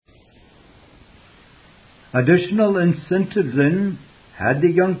Additional incentive then had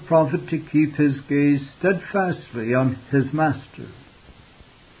the young prophet to keep his gaze steadfastly on his Master.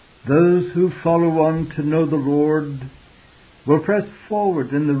 Those who follow on to know the Lord will press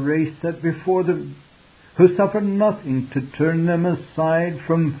forward in the race set before them, who suffer nothing to turn them aside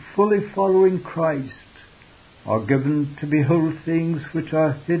from fully following Christ, are given to behold things which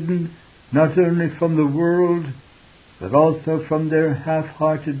are hidden not only from the world, but also from their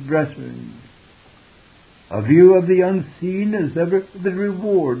half-hearted brethren. A view of the unseen is ever the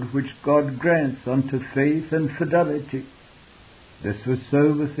reward which God grants unto faith and fidelity. This was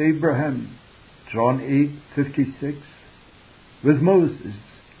so with Abraham, John 8:56, with Moses,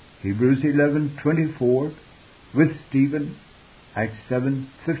 Hebrews 11:24, with Stephen, Acts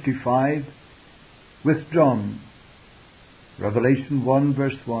 7:55, with John, Revelation 1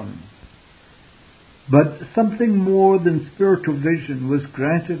 verse 1. But something more than spiritual vision was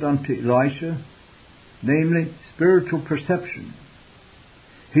granted unto Elisha, namely spiritual perception.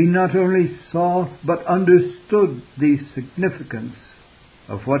 He not only saw but understood the significance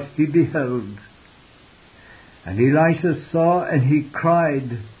of what he beheld. And Elisha saw and he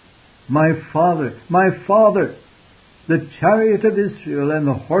cried, my father, the chariot of Israel and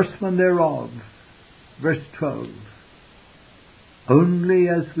the horsemen thereof. Verse 12. Only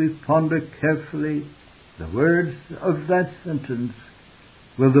as we ponder carefully the words of that sentence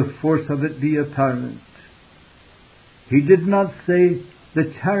will the force of it be apparent. He did not say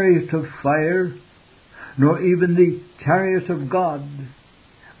the chariot of fire, nor even the chariot of God,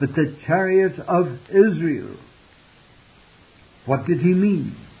 but the chariot of Israel. What did he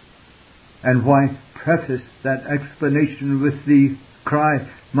mean? And why preface that explanation with the cry,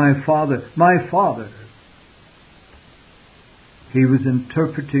 my father, my father? He was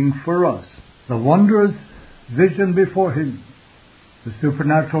interpreting for us the wondrous vision before him, the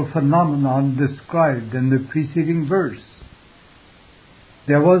supernatural phenomenon described in the preceding verse.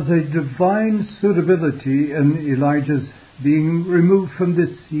 There was a divine suitability in Elijah's being removed from this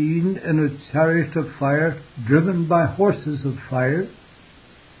scene in a chariot of fire driven by horses of fire.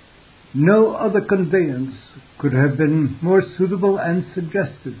 No other conveyance could have been more suitable and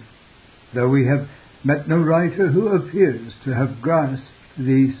suggestive, though we have met no writer who appears to have grasped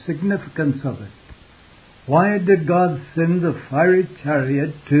the significance of it. Why did God send the fiery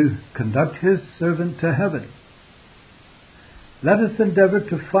chariot to conduct his servant to heaven? Let us endeavor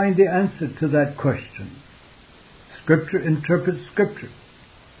to find the answer to that question. Scripture interprets Scripture,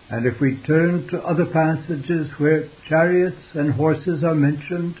 and if we turn to other passages where chariots and horses are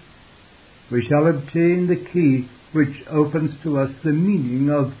mentioned, we shall obtain the key which opens to us the meaning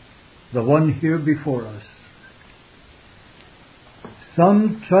of the one here before us.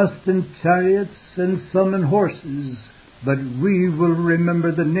 Some trust in chariots and some in horses, but we will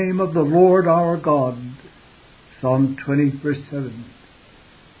remember the name of the Lord our God. Psalm 20 verse 7.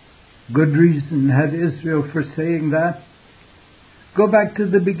 Good reason had Israel for saying that. Go back to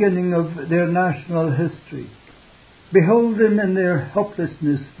the beginning of their national history. Behold them in their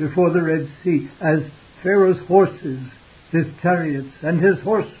helplessness before the Red Sea as Pharaoh's horses, his chariots, and his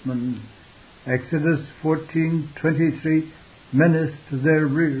horsemen, Exodus 14:23, menace to their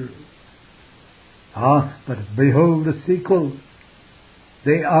rear. But behold the sequel.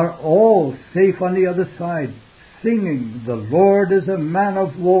 They are all safe on the other side, singing, the Lord is a man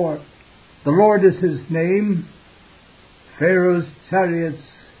of war. The Lord is his name. Pharaoh's chariots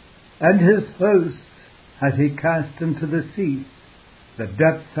and his hosts hath he cast into the sea. The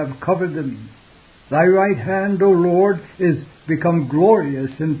depths have covered them. Thy right hand, O Lord, is become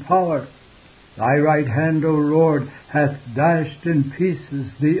glorious in power. Thy right hand, O Lord, hath dashed in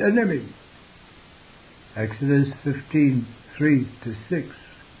pieces the enemy. Exodus 15:3-6.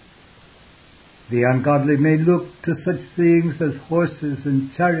 The ungodly may look to such things as horses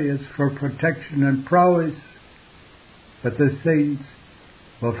and chariots for protection and prowess, but the saints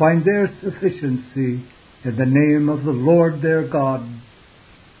will find their sufficiency in the name of the Lord their God.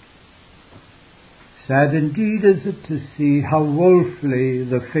 Sad indeed is it to see how woefully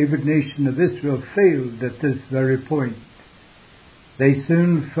the favored nation of Israel failed at this very point. They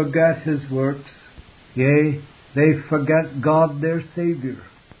soon forgot his works, yea, they forgot God their Savior.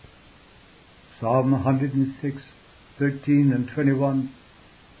 Psalm 106:13-21,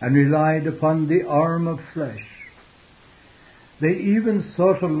 and relied upon the arm of flesh. They even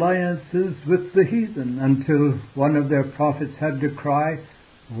sought alliances with the heathen until one of their prophets had to cry,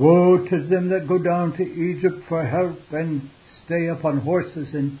 Woe to them that go down to Egypt for help and stay upon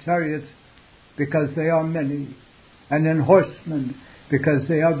horses and chariots, because they are many, and in horsemen, because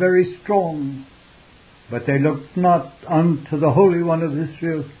they are very strong. But they looked not unto the Holy One of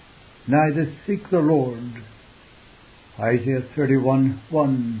Israel, neither seek the Lord. Isaiah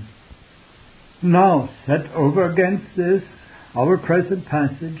 31:1. Now set over against this our present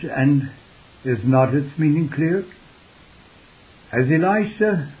passage, and is not its meaning clear? As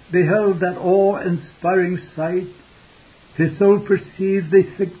Elisha beheld that awe-inspiring sight, his soul perceived the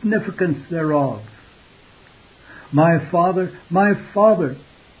significance thereof. My father,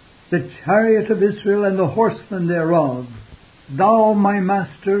 the chariot of Israel and the horsemen thereof, thou, my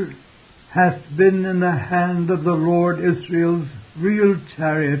master, hast been in the hand of the Lord Israel's real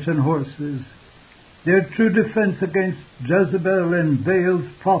chariot and horses, their true defense against Jezebel and Baal's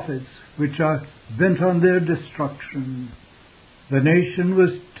prophets, which are bent on their destruction. The nation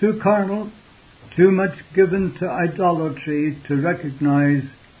was too carnal, too much given to idolatry to recognize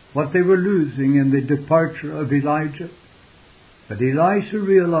what they were losing in the departure of Elijah. But Elisha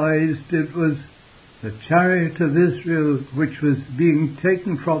realized it was the chariot of Israel which was being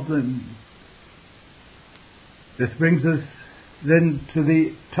taken from them. This brings us then to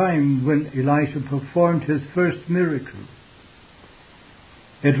the time when Elisha performed his first miracle.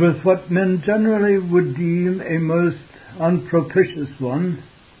 It was what men generally would deem a most unpropitious one,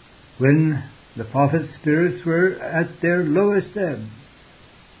 when the prophet's spirits were at their lowest ebb.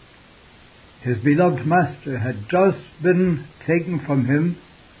 His beloved master had just been taken from him,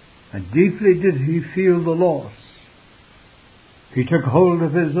 and deeply did he feel the loss. He took hold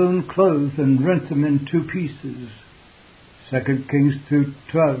of his own clothes and rent them in 2 pieces. 2 Kings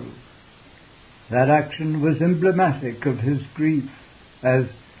 2:12. That action was emblematic of his grief,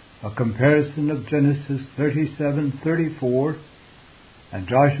 as a comparison of Genesis 37:34 and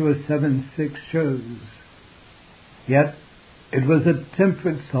Joshua 7:6 shows. Yet it was a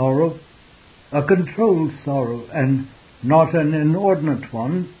temperate sorrow, a controlled sorrow, and not an inordinate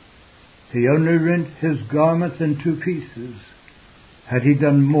one. He only rent his garments in 2 pieces. Had he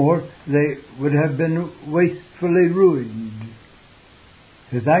done more, they would have been wastefully ruined.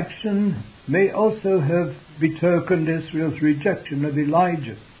 His action may also have betokened Israel's rejection of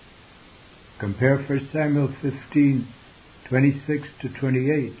Elijah. Compare 1 Samuel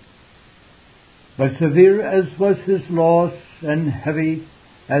 15:26-28. But severe as was his loss, and heavy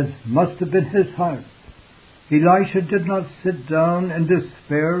as must have been his heart, Elisha did not sit down in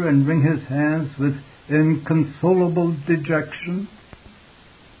despair and wring his hands with inconsolable dejection.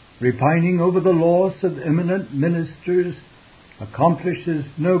 Repining over the loss of eminent ministers accomplishes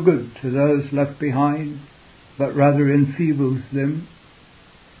no good to those left behind, but rather enfeebles them.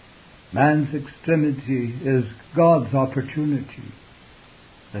 Man's extremity is God's opportunity.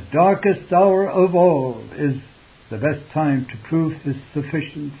 The darkest hour of all is the best time to prove his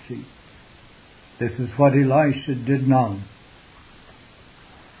sufficiency. This is what Elisha did now.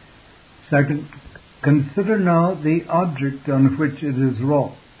 Second, consider now the object on which it is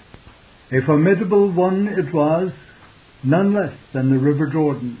wrought. A formidable one it was, none less than the River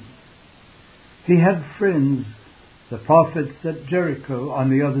Jordan. He had friends, the prophets at Jericho on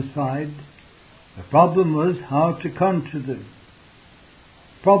the other side. The problem was how to come to them.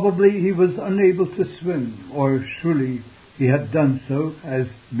 Probably he was unable to swim, or surely he had done so, as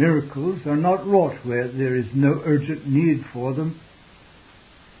miracles are not wrought where there is no urgent need for them.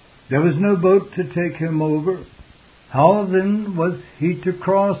 There was no boat to take him over. How then was he to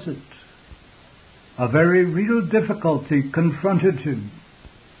cross it? A very real difficulty confronted him.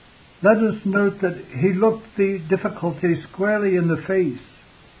 Let us note that he looked the difficulty squarely in the face.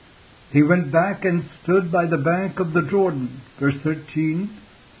 He went back and stood by the bank of the Jordan, verse 13,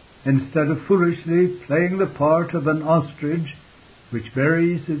 instead of foolishly playing the part of an ostrich which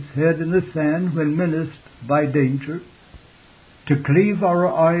buries its head in the sand when menaced by danger. To cleave our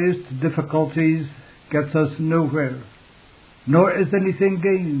eyes to difficulties gets us nowhere, nor is anything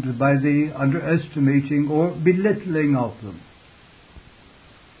gained by the underestimating or belittling of them.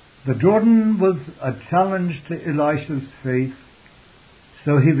 The Jordan was a challenge to Elisha's faith,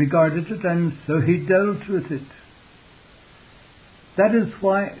 so he regarded it and so he dealt with it. That is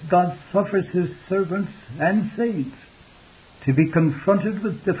why God suffers his servants and saints to be confronted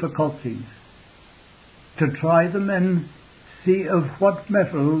with difficulties, to try them and see of what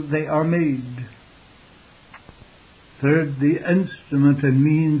metal they are made. Third, the instrument and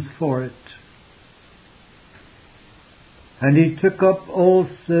means for it. And he took up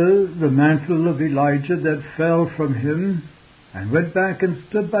also the mantle of Elijah that fell from him, and went back and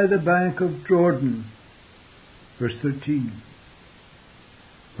stood by the bank of Jordan. Verse 13.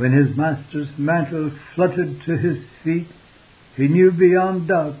 When his master's mantle fluttered to his feet, he knew beyond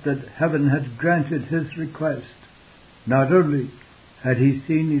doubt that heaven had granted his request. Not only had he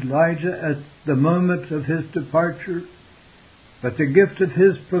seen Elijah at the moment of his departure, but the gift of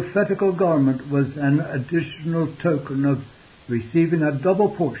his prophetical garment was an additional token of receiving a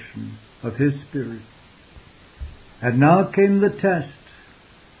double portion of his Spirit. And now came the test.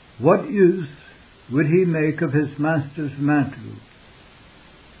 What use would he make of his master's mantle?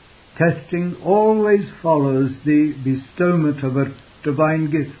 Testing always follows the bestowment of a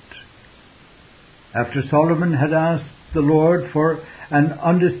divine gift. After Solomon had asked the Lord for an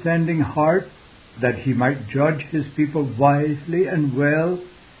understanding heart, that he might judge his people wisely and well,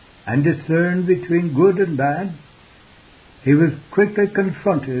 and discern between good and bad, he was quickly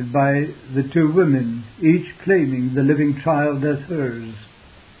confronted by the two women, each claiming the living child as hers.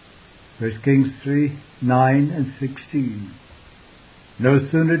 1 Kings 3:9 and 16. No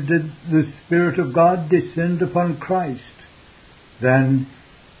sooner did the Spirit of God descend upon Christ than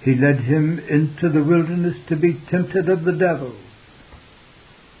he led him into the wilderness to be tempted of the devil.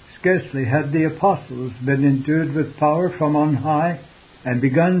 Scarcely had the apostles been endued with power from on high and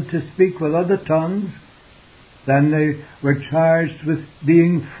begun to speak with other tongues than they were charged with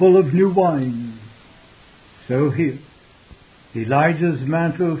being full of new wine. So here, Elijah's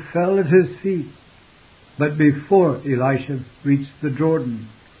mantle fell at his feet, but before Elisha reached the Jordan.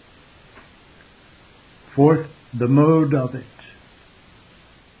 Fourth, the mode of it.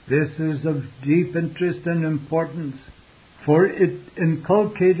 This is of deep interest and importance, for it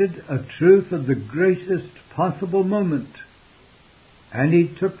inculcated a truth of the greatest possible moment. And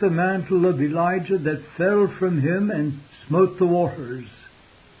he took the mantle of Elijah that fell from him and smote the waters.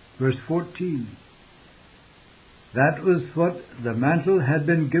 Verse 14. That was what the mantle had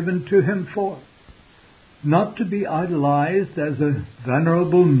been given to him for. Not to be idolized as a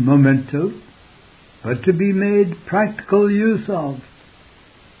venerable memento, but to be made practical use of.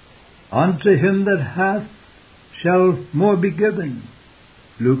 Unto him that hath shall more be given.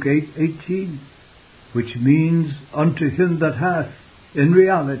 Luke 8:18, which means unto him that hath, in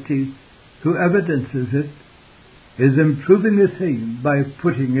reality, who evidences it, is improving the same by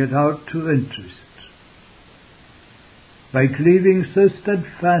putting it out to interest. By cleaving so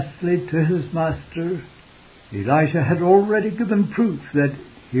steadfastly to his master, Elisha had already given proof that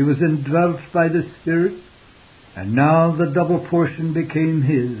he was indwelt by the Spirit, and now the double portion became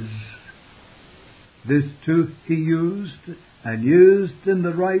his. This too he used, and used in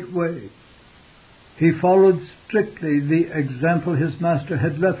the right way. He followed strictly the example his master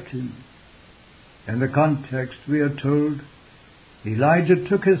had left him. In the context we are told, Elijah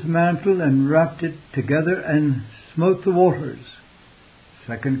took his mantle and wrapped it together and smote the waters.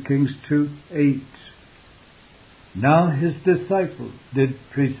 2 Kings 2:8. Now his disciple did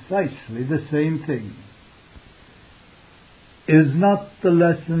precisely the same thing. Is not the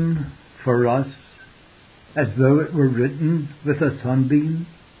lesson for us as though it were written with a sunbeam?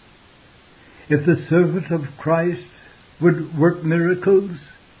 If the servant of Christ would work miracles,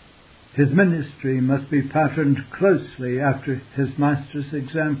 his ministry must be patterned closely after his master's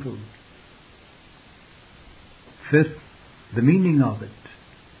example. Fifth, the meaning of it.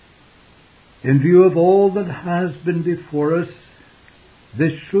 In view of all that has been before us,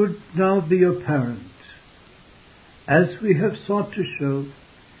 this should now be apparent. As we have sought to show,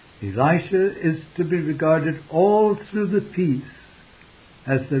 Elisha is to be regarded all through the piece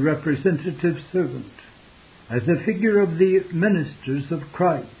as the representative servant, as a figure of the ministers of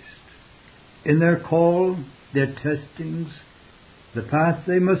Christ, in their call, their testings, the path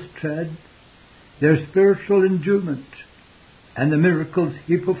they must tread, their spiritual endowment, and the miracles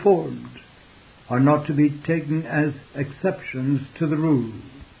he performed are not to be taken as exceptions to the rule.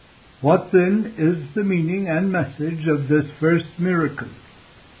 What then is the meaning and message of this first miracle?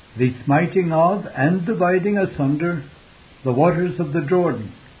 The smiting of and dividing asunder the waters of the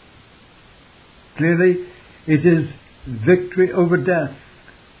Jordan. Clearly, it is victory over death,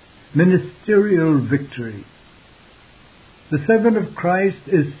 ministerial victory. The servant of Christ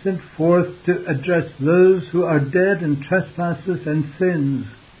is sent forth to address those who are dead in trespasses and sins.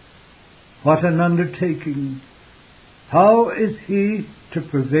 What an undertaking! How is he to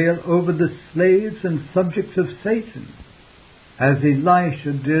prevail over the slaves and subjects of Satan, as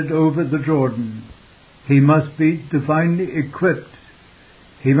Elisha did over the Jordan? He must be divinely equipped.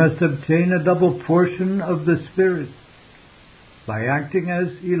 He must obtain a double portion of the Spirit by acting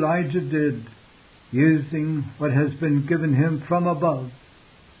as Elijah did, using what has been given him from above.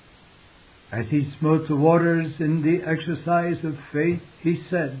 As he smote the waters in the exercise of faith, he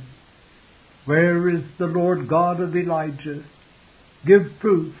said, "Where is the Lord God of Elijah? Give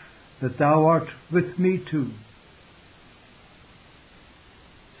proof that thou art with me too."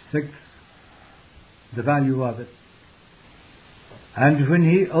 Sixth, the value of it. And when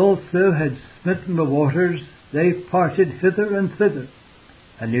he also had smitten the waters, they parted hither and thither,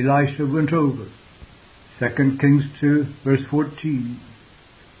 and Elisha went over. 2 Kings 2, verse 14.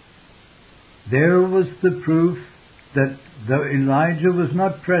 There was the proof that though Elijah was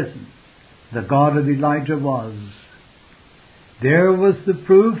not present, the God of Elijah was. There was the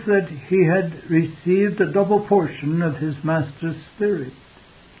proof that he had received a double portion of his Master's Spirit.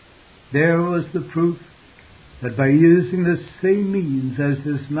 There was the proof that by using the same means as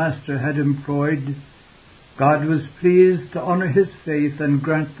his Master had employed, God was pleased to honor his faith and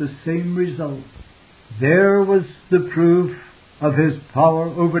grant the same result. There was the proof of his power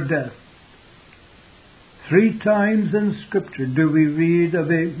over death. 3 times in Scripture do we read of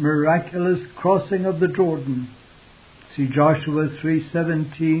a miraculous crossing of the Jordan. See Joshua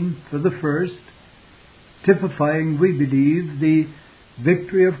 3:17 for the first, typifying, we believe, the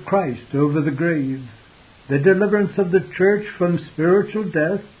victory of Christ over the grave, the deliverance of the church from spiritual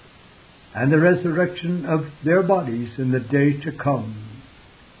death, and the resurrection of their bodies in the day to come.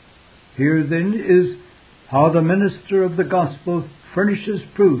 Here then is how the minister of the gospel furnishes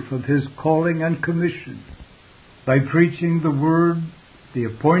proof of his calling and commission, by preaching the word, the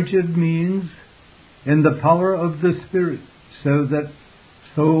appointed means, in the power of the Spirit, so that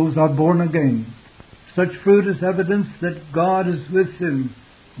souls are born again. Such fruit is evidence that God is with him,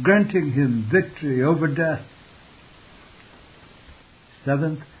 granting him victory over death.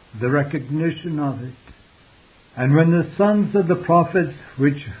 7th, the recognition of it. And when the sons of the prophets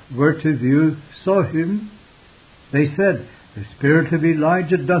which were to view saw him, they said, The spirit of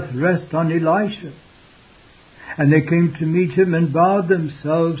Elijah doth rest on Elisha. And they came to meet him and bowed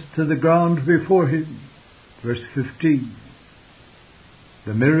themselves to the ground before him. Verse 15.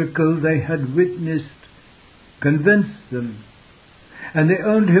 The miracle they had witnessed convinced them, and they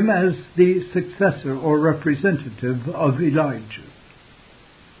owned him as the successor or representative of Elijah.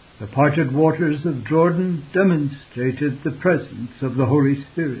 The parted waters of Jordan demonstrated the presence of the Holy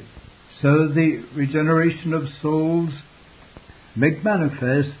Spirit. So the regeneration of souls make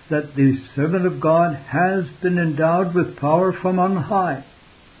manifest that the servant of God has been endowed with power from on high,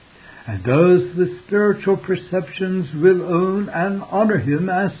 and those with spiritual perceptions will own and honor him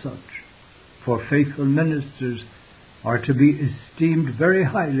as such, for faithful ministers are to be esteemed very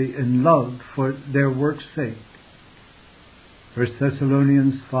highly in love for their work's sake. 1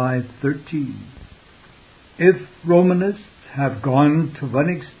 Thessalonians 5:13. If Romanists have gone to one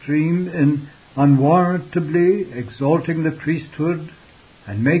extreme in unwarrantably exalting the priesthood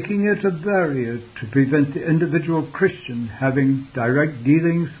and making it a barrier to prevent the individual Christian having direct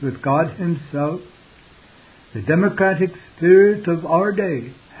dealings with God himself, the democratic spirit of our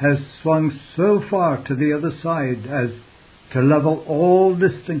day has swung so far to the other side as to level all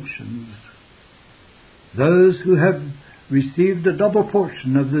distinctions. Those who have received a double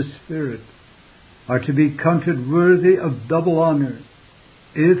portion of the Spirit are to be counted worthy of double honor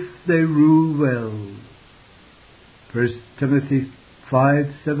if they rule well. 1 Timothy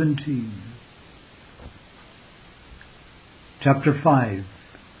 5:17. Chapter 5.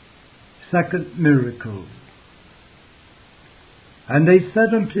 Second miracle. And they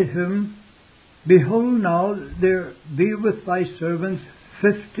said unto him, Behold now, there be with thy servants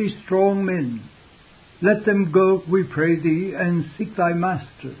 50 strong men. Let them go, we pray thee, and seek thy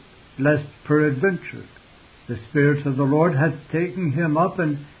master, lest peradventure the Spirit of the Lord hath taken him up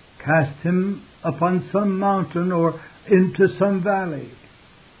and cast him upon some mountain or into some valley.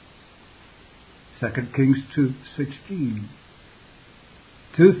 2 Kings 2:16.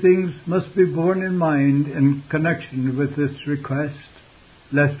 2 things must be borne in mind in connection with this request,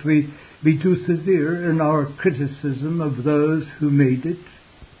 lest we be too severe in our criticism of those who made it.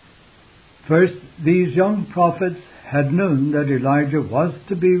 First, these young prophets had known that Elijah was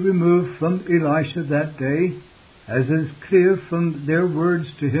to be removed from Elisha that day, as is clear from their words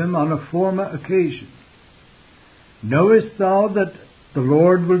to him on a former occasion. Knowest thou that the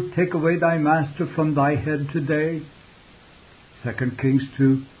Lord will take away thy master from thy head today? 2 Kings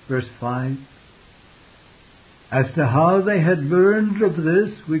 2, verse 5. As to how they had learned of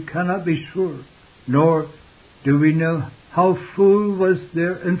this, we cannot be sure, nor do we know how full was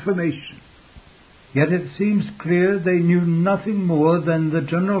their information. Yet it seems clear they knew nothing more than the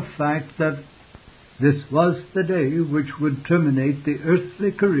general fact that this was the day which would terminate the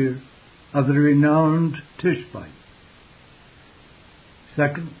earthly career of the renowned Tishbite.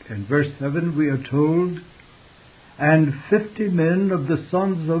 Second, in verse 7 we are told, And 50 men of the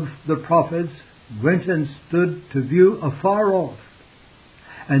sons of the prophets went and stood to view afar off,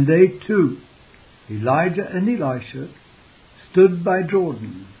 and they too, Elijah and Elisha, stood by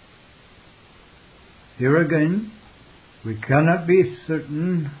Jordan. Here again, we cannot be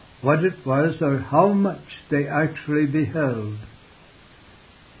certain what it was or how much they actually beheld.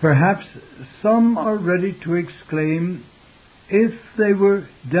 Perhaps some are ready to exclaim, if they were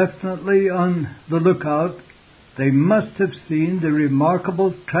definitely on the lookout, they must have seen the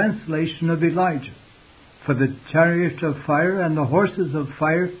remarkable translation of Elijah, for the chariot of fire and the horses of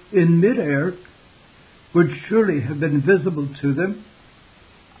fire in midair would surely have been visible to them.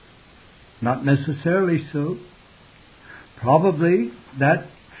 Not necessarily so. Probably that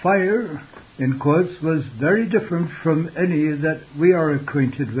fire, in quotes, was very different from any that we are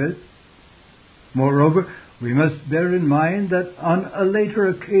acquainted with. Moreover, we must bear in mind that on a later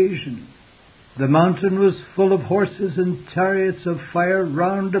occasion, the mountain was full of horses and chariots of fire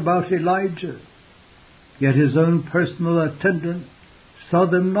round about Elijah. Yet his own personal attendant saw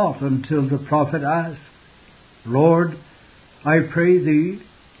them not until the prophet asked, Lord, I pray thee,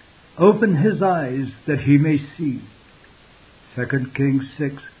 open his eyes that he may see. 2 Kings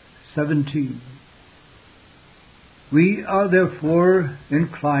 6:17. We are therefore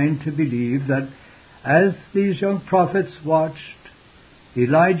inclined to believe that as these young prophets watched,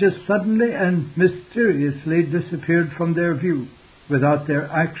 Elijah suddenly and mysteriously disappeared from their view without their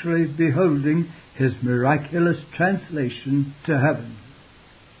actually beholding his miraculous translation to heaven.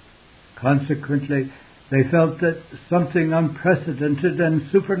 Consequently, they felt that something unprecedented and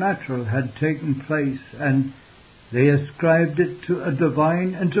supernatural had taken place, and they ascribed it to a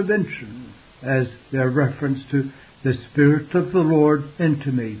divine intervention, as their reference to the Spirit of the Lord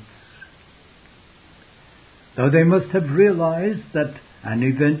intimates. Though they must have realized that an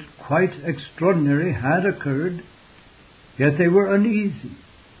event quite extraordinary had occurred, yet they were uneasy,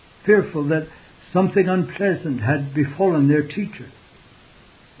 fearful that something unpleasant had befallen their teacher.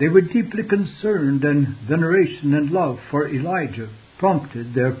 They were deeply concerned, and veneration and love for Elijah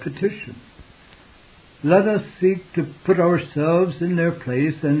prompted their petition. Let us seek to put ourselves in their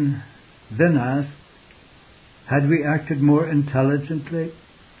place and then ask, had we acted more intelligently?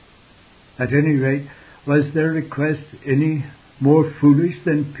 At any rate, was their request any more foolish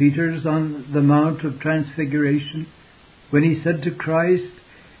than Peter's on the Mount of Transfiguration, when he said to Christ,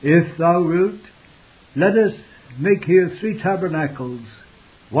 If thou wilt, let us make here 3 tabernacles,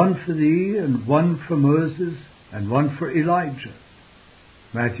 one for thee, and one for Moses, and one for Elijah.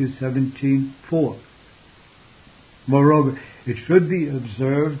 Matthew 17:4. Moreover, it should be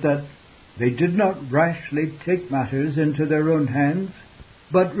observed that they did not rashly take matters into their own hands,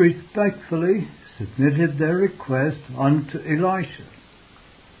 but respectfully submitted their request unto Elisha.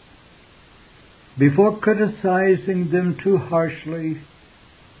 Before criticizing them too harshly,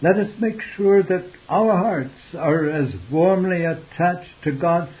 let us make sure that our hearts are as warmly attached to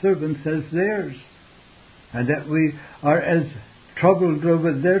God's servants as theirs, and that we are as troubled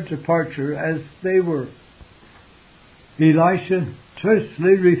over their departure as they were. Elisha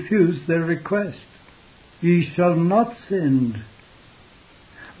tersely refused their request. Ye shall not send.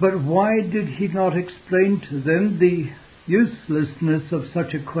 But why did he not explain to them the uselessness of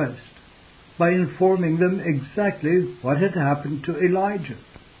such a quest by informing them exactly what had happened to Elijah?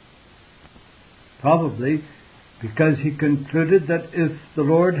 Probably because he concluded that if the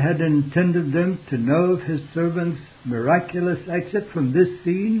Lord had intended them to know of his servant's miraculous exit from this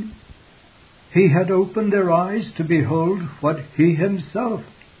scene, he had opened their eyes to behold what he himself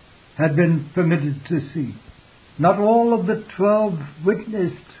had been permitted to see. Not all of the 12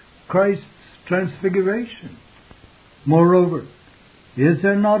 witnessed Christ's transfiguration. Moreover, is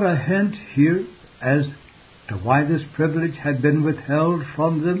there not a hint here as to why this privilege had been withheld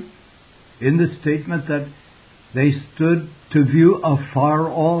from them in the statement that they stood to view afar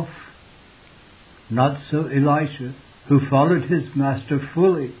off? Not so Elisha, who followed his master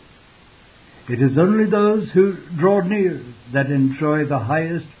fully. It is only those who draw near that enjoy the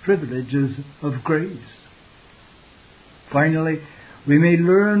highest privileges of grace. Finally, we may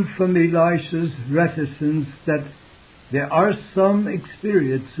learn from Elisha's reticence that there are some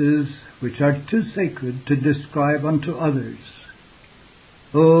experiences which are too sacred to describe unto others.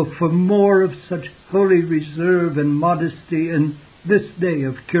 Oh, for more of such holy reserve and modesty in this day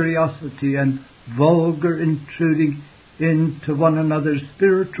of curiosity and vulgar intruding into one another's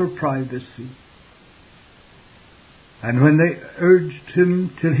spiritual privacy. And when they urged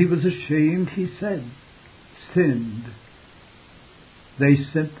him till he was ashamed, he said, sinned. They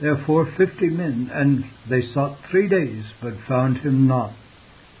sent therefore 50 men, and they sought 3 days, but found him not.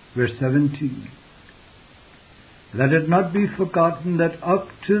 Verse 17. Let it not be forgotten that up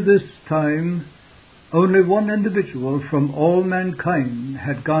to this time only one individual from all mankind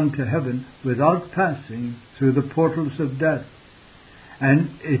had gone to heaven without passing through the portals of death.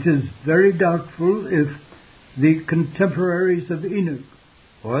 And it is very doubtful if the contemporaries of Enoch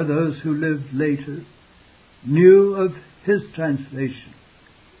or those who lived later, knew of his translation.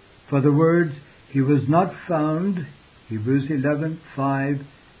 For the words, "he was not found," Hebrews 11:5,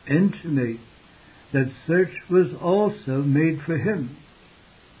 intimate that search was also made for him.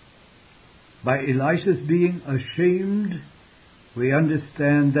 By Elisha's being ashamed, we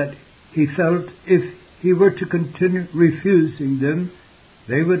understand that he felt if he were to continue refusing them,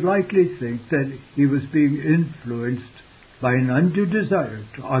 they would likely think that he was being influenced by an undue desire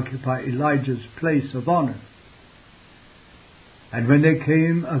to occupy Elijah's place of honor. And when they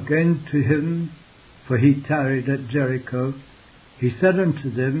came again to him, for he tarried at Jericho, he said unto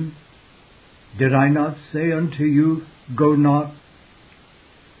them, "Did I not say unto you, go not?"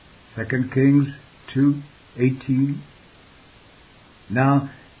 2 Kings 2:18. Now,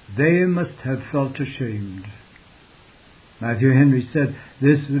 they must have felt ashamed. Matthew Henry said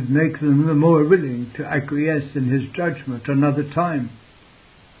this would make them the more willing to acquiesce in his judgment another time.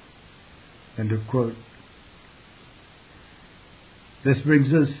 End of quote. This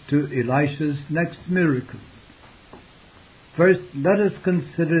brings us to Elisha's next miracle. First, let us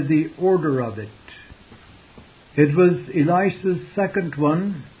consider the order of it. It was Elisha's second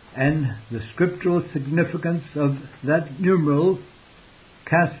one, and the scriptural significance of that numeral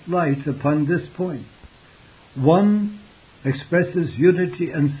cast light upon this point. One expresses unity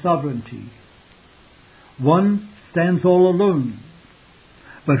and sovereignty. One stands all alone.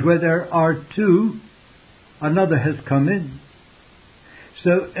 But where there are two, another has come in.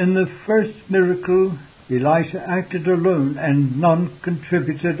 So in the first miracle, Elisha acted alone, and none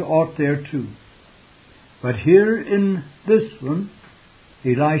contributed aught thereto. But here in this one,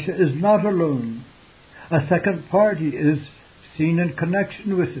 Elisha is not alone. A second party is seen in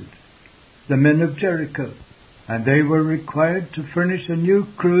connection with it, the men of Jericho, and they were required to furnish a new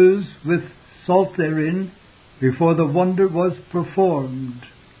cruse with salt therein before the wonder was performed.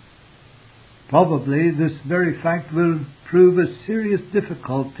 Probably this very fact will prove a serious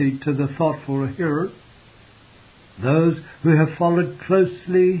difficulty to the thoughtful hearer. Those who have followed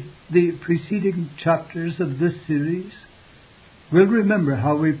closely the preceding chapters of this series will remember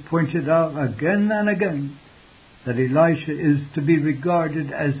how we pointed out again and again that Elisha is to be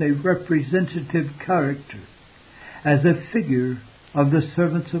regarded as a representative character, as a figure of the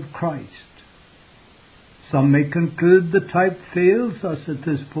servants of Christ. Some may conclude the type fails us at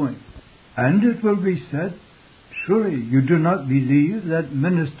this point, and it will be said, surely you do not believe that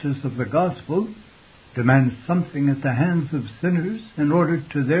ministers of the gospel demand something at the hands of sinners in order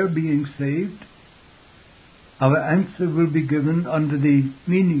to their being saved? Our answer will be given under the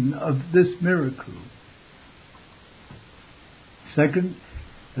meaning of this miracle. Second,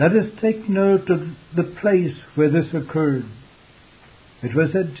 let us take note of the place where this occurred. It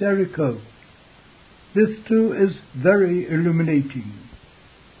was at Jericho. This too is very illuminating.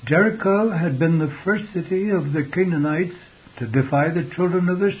 Jericho had been the first city of the Canaanites to defy the children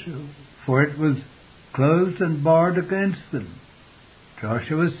of Israel, for it was closed and barred against them.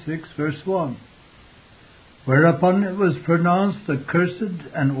 Joshua 6 verse 1. Whereupon it was pronounced accursed,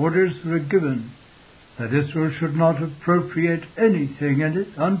 and orders were given that Israel should not appropriate anything in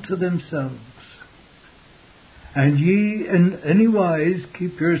it unto themselves. And ye in any wise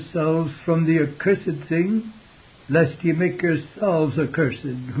keep yourselves from the accursed thing, lest ye make yourselves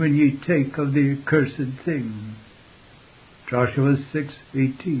accursed when ye take of the accursed thing. Joshua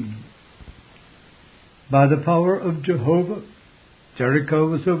 6:18. By the power of Jehovah, Jericho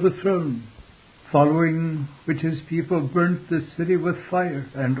was overthrown, following which his people burnt the city with fire,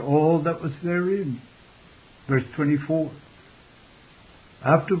 and all that was therein. Verse 24.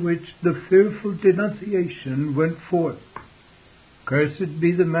 After which the fearful denunciation went forth. Cursed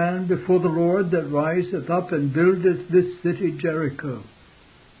be the man before the Lord that riseth up and buildeth this city Jericho.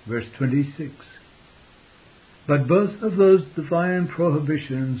 Verse 26. But both of those divine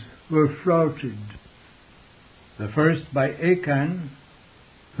prohibitions were flouted. The first by Achan,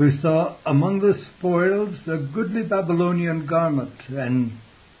 who saw among the spoils a goodly Babylonian garment, and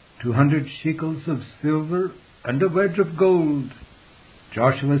 200 shekels of silver, and a wedge of gold.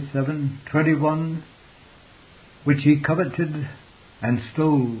 Joshua 7:21, which he coveted and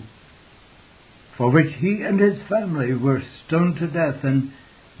stole, for which he and his family were stoned to death, and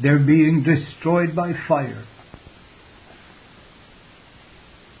their being destroyed by fire.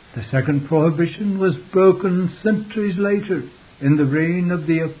 The second prohibition was broken centuries later, in the reign of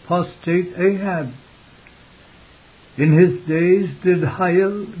the apostate Ahab. In his days did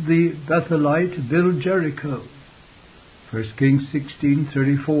Hiel the Bethelite build Jericho. 1 Kings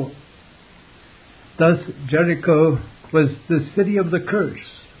 16:34. Thus Jericho was the city of the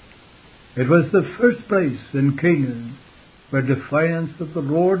curse. It was the first place in Canaan where defiance of the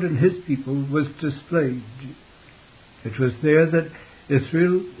Lord and his people was displayed. It was there that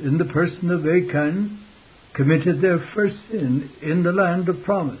Israel, in the person of Achan, committed their first sin in the land of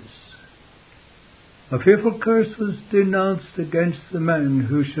promise. A fearful curse was denounced against the man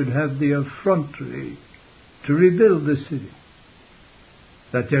who should have the effrontery to rebuild the city.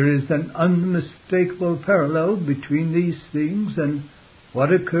 That there is an unmistakable parallel between these things and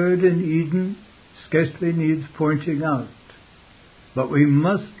what occurred in Eden scarcely needs pointing out. But we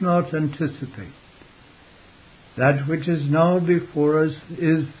must not anticipate. That which is now before us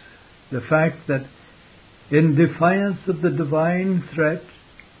is the fact that in defiance of the divine threat,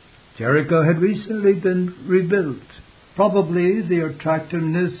 Jericho had recently been rebuilt. Probably the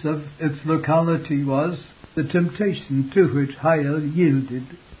attractiveness of its locality was the temptation to which Hiel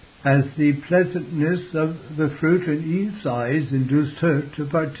yielded, as the pleasantness of the fruit in Eve's eyes induced her to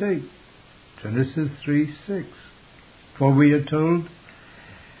partake. Genesis 3:6. For we are told,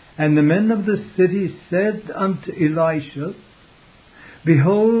 "And the men of the city said unto Elisha,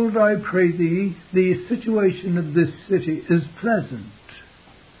 Behold, I pray thee, the situation of this city is pleasant."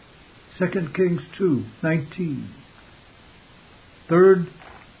 2 Kings 2:19. Third,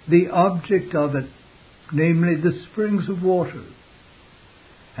 the object of it, namely the springs of water.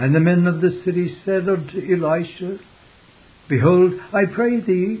 "And the men of the city said unto Elisha, Behold, I pray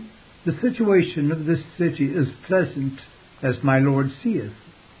thee, the situation of this city is pleasant, as my Lord seeth.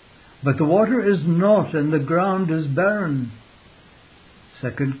 But the water is not, and the ground is barren."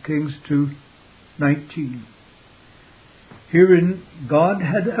 2 Kings 2:19. Herein God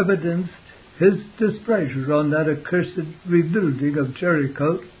had evidenced his displeasure on that accursed rebuilding of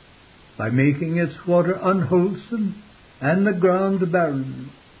Jericho by making its water unwholesome and the ground barren,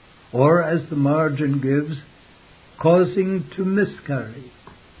 or, as the margin gives, causing to miscarry.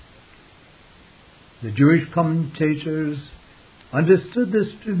 The Jewish commentators understood this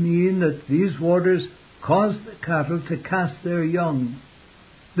to mean that these waters caused the cattle to cast their young,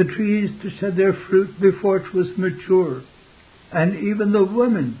 the trees to shed their fruit before it was mature, and even the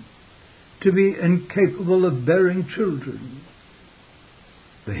women to be incapable of bearing children.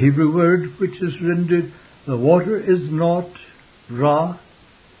 The Hebrew word which is rendered, "the water is not," ra,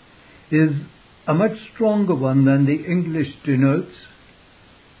 is a much stronger one than the English denotes.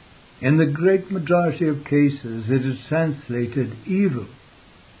 In the great majority of cases it is translated evil,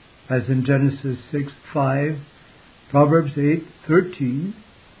 as in Genesis 6:5, Proverbs 8:13,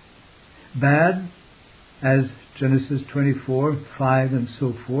 bad, as Genesis 24:5 and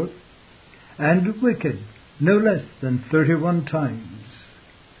so forth, and wicked, no less than 31 times.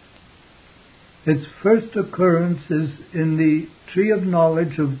 Its first occurrence is in the tree of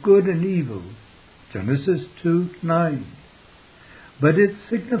knowledge of good and evil, Genesis 2:9. But it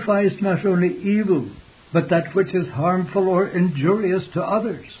signifies not only evil, but that which is harmful or injurious to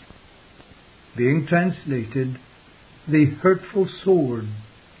others, being translated, "the hurtful sword,"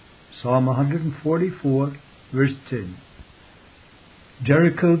 Psalm 144, verse 10.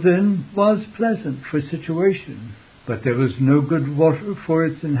 Jericho then was pleasant for situation, but there was no good water for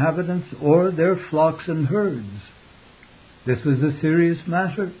its inhabitants or their flocks and herds. This was a serious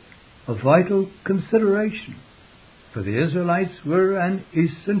matter, a vital consideration, for the Israelites were an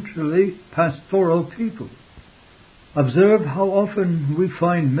essentially pastoral people. Observe how often we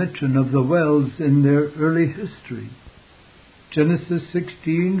find mention of the wells in their early history. Genesis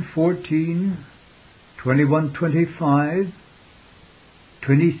 16:14, 21:25,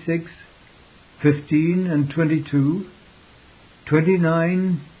 26:15 and 22,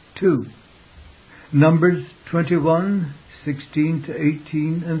 29:2, Numbers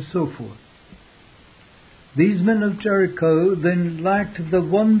 21:16-18, and so forth. These men of Jericho then lacked the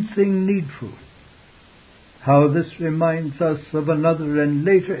one thing needful. How this reminds us of another and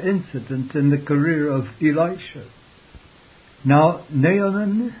later incident in the career of Elisha. Now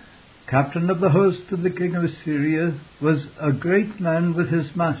Naaman, captain of the host of the king of Syria, was a great man with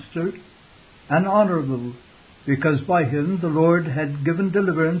his master, and honorable, because by him the Lord had given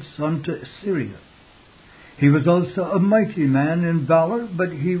deliverance unto Syria. He was also a mighty man in valor,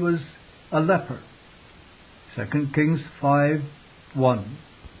 but he was a leper. 2 Kings 5:1.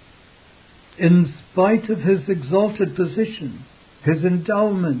 In spite of his exalted position, his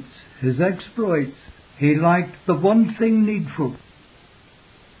endowments, his exploits, he lacked the one thing needful: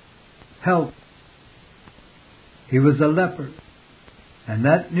 help. He was a leper, and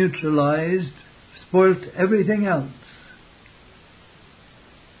that neutralized, spoilt everything else.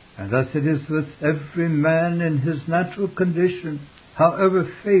 And thus it is with every man in his natural condition, however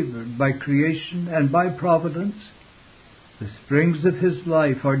favored by creation and by providence. The springs of his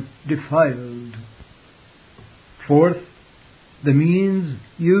life are defiled. Fourth, the means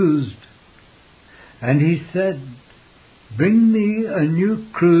used. And he said, Bring me a new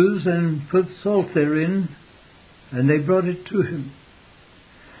cruse, and put salt therein. And they brought it to him.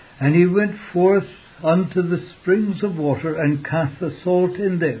 And he went forth unto the springs of water, and cast the salt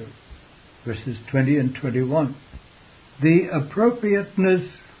in there. Verses 20 and 21. The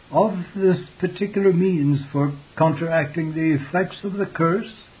appropriateness of this particular means for counteracting the effects of the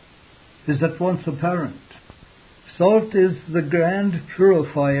curse is at once apparent. Salt is the grand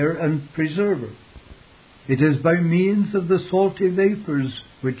purifier and preserver. It is by means of the salty vapors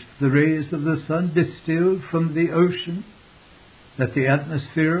which the rays of the sun distill from the ocean that the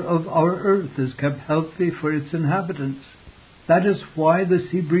atmosphere of our earth is kept healthy for its inhabitants. That is why the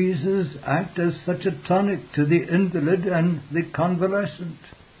sea breezes act as such a tonic to the invalid and the convalescent.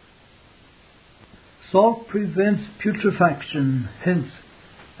 Salt prevents putrefaction. Hence,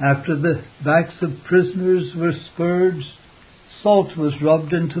 after the backs of prisoners were scourged, salt was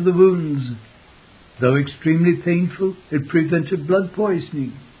rubbed into the wounds. Though extremely painful, it prevented blood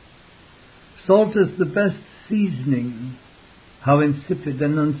poisoning. Salt is the best seasoning. How insipid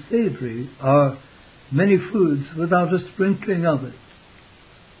and unsavory are many foods without a sprinkling of it.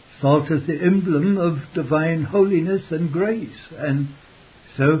 Salt is the emblem of divine holiness and grace, and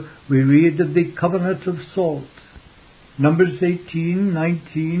so we read of the covenant of salt. Numbers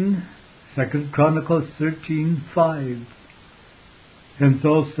 18:19, 2 Chronicles 13:5. Hence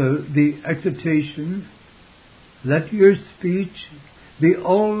also the exhortation, Let your speech be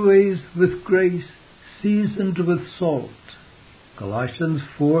always with grace, seasoned with salt. Colossians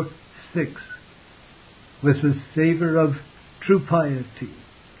 4:6. With the savour of true piety.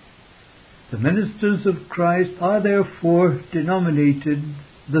 The ministers of Christ are therefore denominated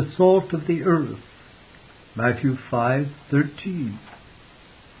the salt of the earth. Matthew 5:13.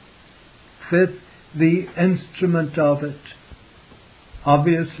 Fifth, the instrument of it.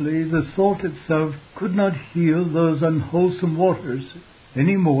 Obviously, the salt itself could not heal those unwholesome waters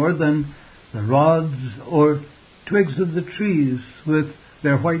any more than the rods or twigs of the trees with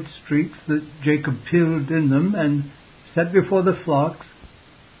their white streaks that Jacob peeled in them and set before the flocks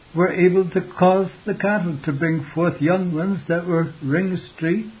were able to cause the cattle to bring forth young ones that were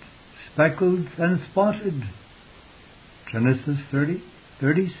ring-streaked, speckled, and spotted. Genesis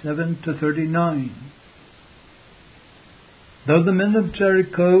 30:37-39. Though the men of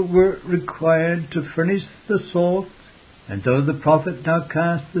Jericho were required to furnish the salt, and though the prophet now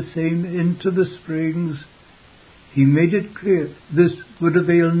cast the same into the springs, he made it clear this would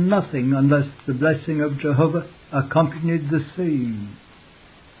avail nothing unless the blessing of Jehovah accompanied the same.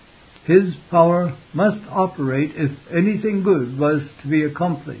 His power must operate if anything good was to be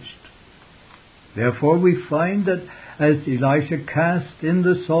accomplished. Therefore we find that as Elisha cast in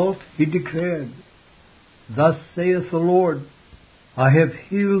the salt, he declared, Thus saith the Lord, I have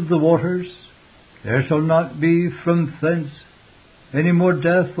healed the waters. There shall not be from thence any more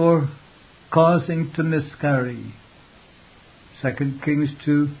death or causing to miscarry. 2 Kings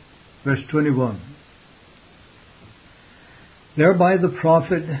 2, verse 21. Thereby the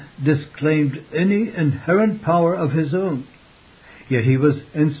prophet disclaimed any inherent power of his own. Yet he was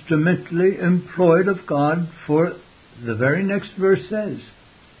instrumentally employed of God, for the very next verse says,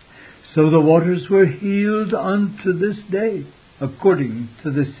 So the waters were healed unto this day, according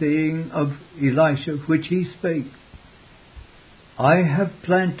to the saying of Elisha, which he spake. I have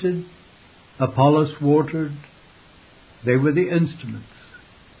planted, Apollos watered, they were the instruments,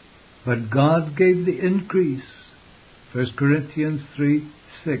 but God gave the increase. 1 Corinthians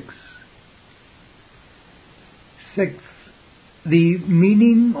 3:6. Sixth, the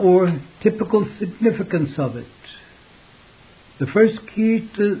meaning or typical significance of it. The first key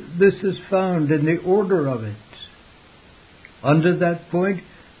to this is found in the order of it. Under that point,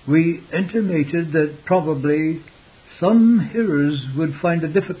 we intimated that probably some hearers would find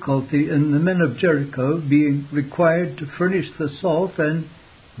a difficulty in the men of Jericho being required to furnish the salt and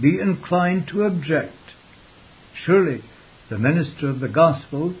be inclined to object. Surely the minister of the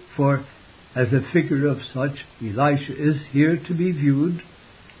gospel, for as a figure of such Elisha is here to be viewed,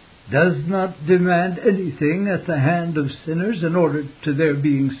 does not demand anything at the hand of sinners in order to their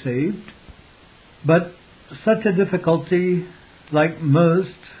being saved. But such a difficulty, like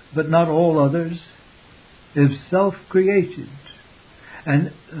most but not all others, is self-created,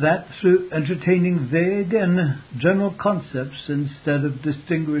 and that through entertaining vague and general concepts instead of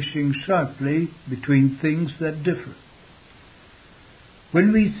distinguishing sharply between things that differ.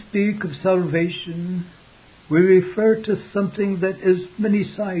 When we speak of salvation, we refer to something that is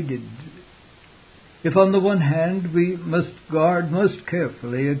many-sided. If on the one hand we must guard most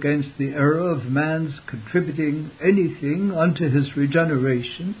carefully against the error of man's contributing anything unto his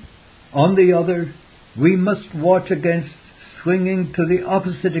regeneration, on the other we must watch against swinging to the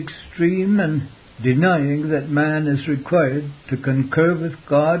opposite extreme and denying that man is required to concur with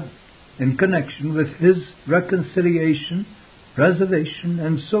God in connection with his reconciliation, preservation,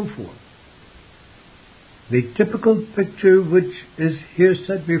 and so forth. The typical picture which is here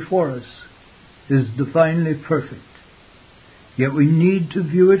set before us is divinely perfect, yet we need to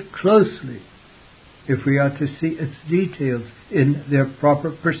view it closely if we are to see its details in their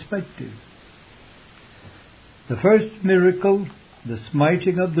proper perspective. The first miracle, the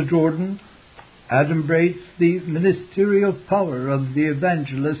smiting of the Jordan, adumbrates the ministerial power of the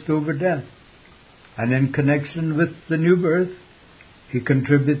evangelist over death, and in connection with the new birth, he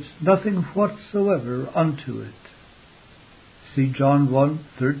contributes nothing whatsoever unto it. See John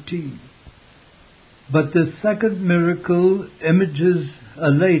 1:13. But the second miracle images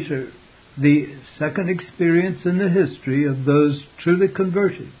the second experience in the history of those truly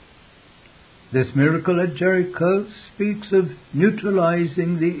converted. This miracle at Jericho speaks of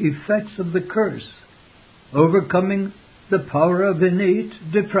neutralizing the effects of the curse, overcoming the power of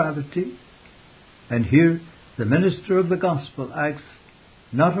innate depravity. And here the minister of the gospel acts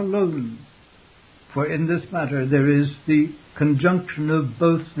not alone, for in this matter there is the conjunction of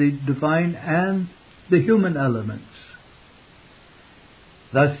both the divine and the human elements.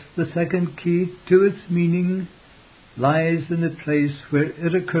 Thus the second key to its meaning lies in the place where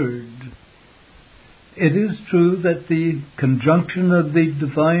it occurred. It is true that the conjunction of the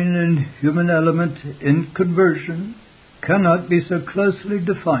divine and human element in conversion cannot be so closely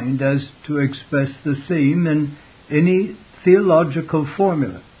defined as to express the same in any theological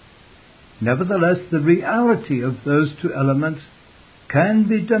formula. Nevertheless, the reality of those two elements can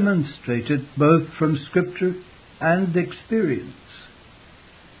be demonstrated both from Scripture and experience.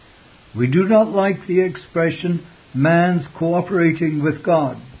 We do not like the expression, man's cooperating with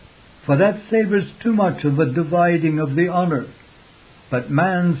God, for that savors too much of a dividing of the honor. But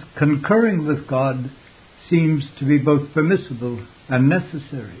man's concurring with God seems to be both permissible and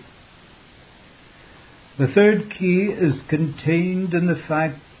necessary. The third key is contained in the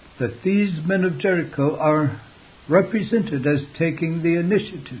fact that these men of Jericho are represented as taking the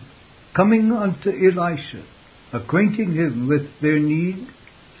initiative, coming unto Elisha, acquainting him with their need,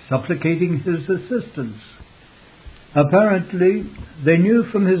 supplicating his assistance. Apparently, they knew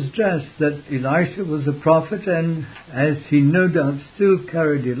from his dress that Elisha was a prophet, and as he no doubt still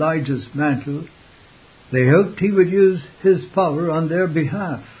carried Elijah's mantle, they hoped he would use his power on their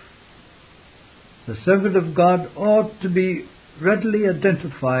behalf. The servant of God ought to be readily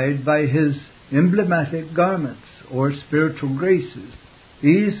identified by his emblematic garments or spiritual graces,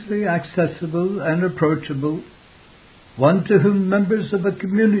 easily accessible and approachable, one to whom members of a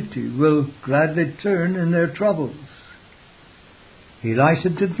community will gladly turn in their troubles. Elisha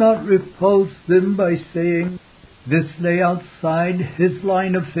did not repulse them by saying this lay outside his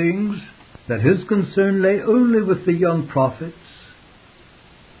line of things, that his concern lay only with the young prophets.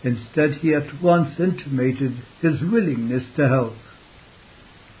 Instead, he at once intimated his willingness to help.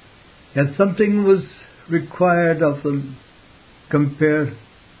 Yet something was required of them. Compare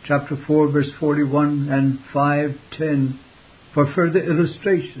chapter 4, verse 41 and 5:10 for further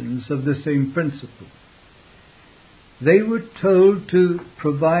illustrations of the same principle. They were told to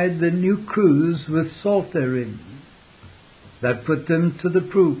provide the new cruse with salt therein. That put them to the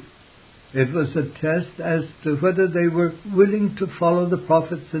proof. It was a test as to whether they were willing to follow the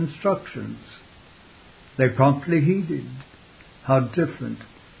prophet's instructions. They promptly heeded. How different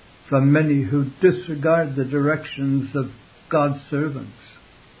from many who disregard the directions of God's servants.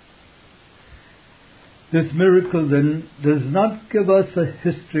 This miracle, then, does not give us a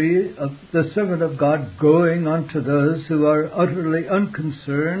history of the servant of God going unto those who are utterly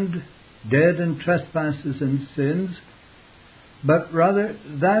unconcerned, dead in trespasses and sins, but rather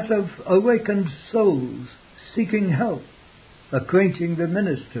that of awakened souls seeking help, acquainting the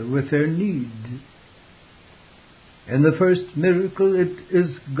minister with their need. In the first miracle, it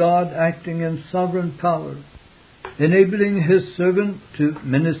is God acting in sovereign power, enabling his servant to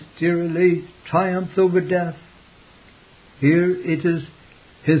ministerially triumph over death. Here it is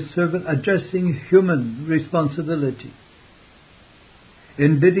his servant addressing human responsibility.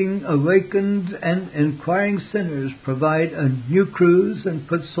 In bidding awakened and inquiring sinners provide a new cruse and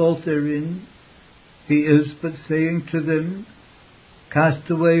put salt therein, he is but saying to them, cast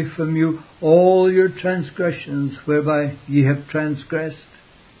away from you all your transgressions whereby ye have transgressed,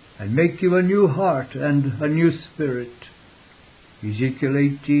 and make you a new heart and a new spirit. Ezekiel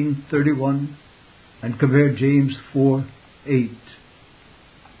 18:31, And compare James 4:8.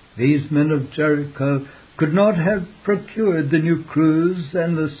 These men of Jericho could not have procured the new cruse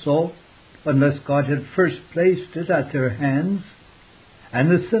and the salt unless God had first placed it at their hands,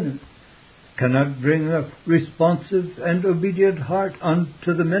 and the sinner cannot bring a responsive and obedient heart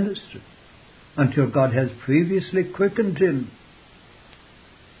unto the ministry until God has previously quickened him.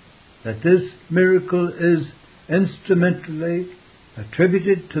 That this miracle is instrumentally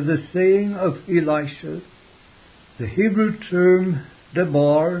attributed to the saying of Elisha, the Hebrew term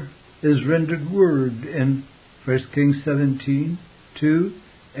debar is rendered word in 1 Kings 17:2,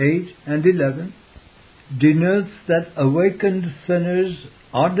 8, and 11, denotes that awakened sinners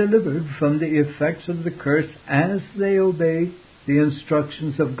are delivered from the effects of the curse as they obey the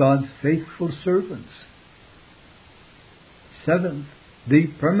instructions of God's faithful servants. Seventh, the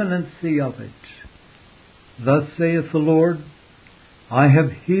permanency of it. Thus saith the Lord, I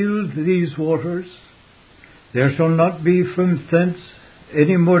have healed these waters. There shall not be from thence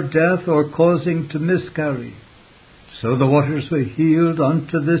any more death or causing to miscarry. So the waters were healed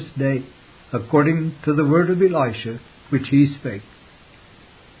unto this day, according to the word of Elisha, which he spake.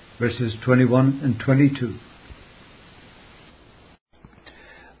 Verses 21 and 22.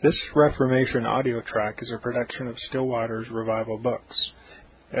 This Reformation audio track is a production of Still Waters Revival Books.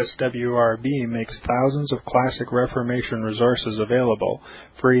 SWRB makes thousands of classic Reformation resources available,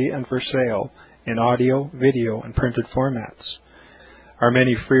 free and for sale, in audio, video, and printed formats. Our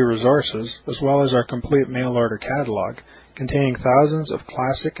many free resources, as well as our complete mail-order catalog, containing thousands of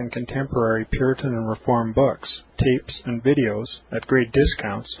classic and contemporary Puritan and Reformed books, tapes, and videos at great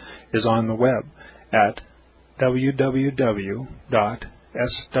discounts, is on the web at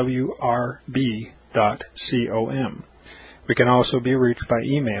www.swrb.com. We can also be reached by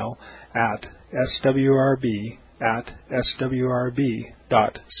email at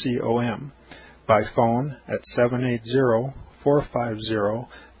swrb@swrb.com, by phone at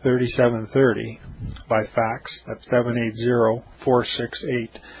 780-450-3730, by fax at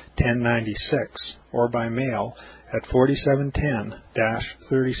 780-468-1096, or by mail at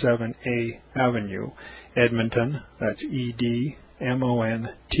 4710-37A Avenue, Edmonton, that's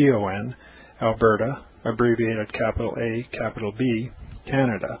Edmonton, Alberta, abbreviated capital A, capital B,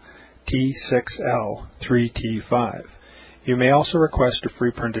 Canada, T6L3T5. You may also request a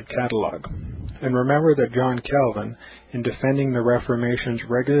free printed catalog. And remember that John Calvin, in defending the Reformation's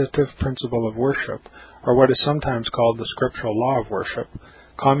regulative principle of worship, or what is sometimes called the scriptural law of worship,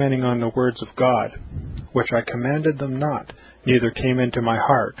 commenting on the words of God, which I commanded them not, neither came into my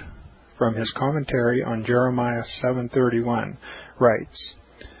heart, from his commentary on Jeremiah 7:31, writes,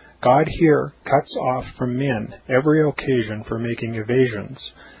 God here cuts off from men every occasion for making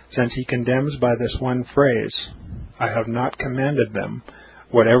evasions, since he condemns by this one phrase, I have not commanded them,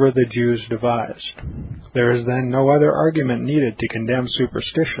 whatever the Jews devised. There is then no other argument needed to condemn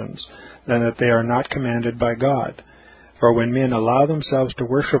superstitions than that they are not commanded by God. For when men allow themselves to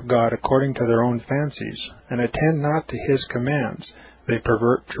worship God according to their own fancies, and attend not to his commands, they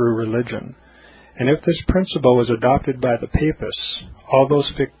pervert true religion. And if this principle was adopted by the Papists, all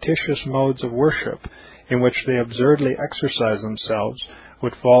those fictitious modes of worship in which they absurdly exercise themselves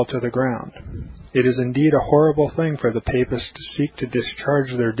would fall to the ground. It is indeed a horrible thing for the Papists to seek to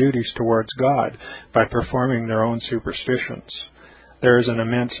discharge their duties towards God by performing their own superstitions. There is an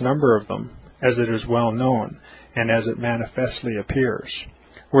immense number of them, as it is well known, and as it manifestly appears.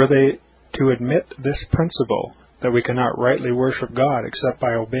 Were they to admit this principle, that we cannot rightly worship God except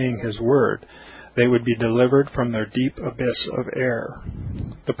by obeying his word, they would be delivered from their deep abyss of error.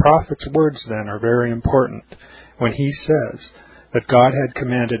 The prophet's words, then, are very important, when he says that God had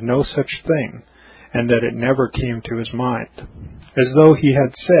commanded no such thing, and that it never came to his mind, as though he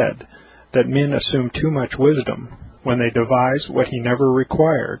had said that men assume too much wisdom when they devise what he never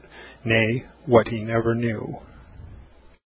required, nay, what he never knew.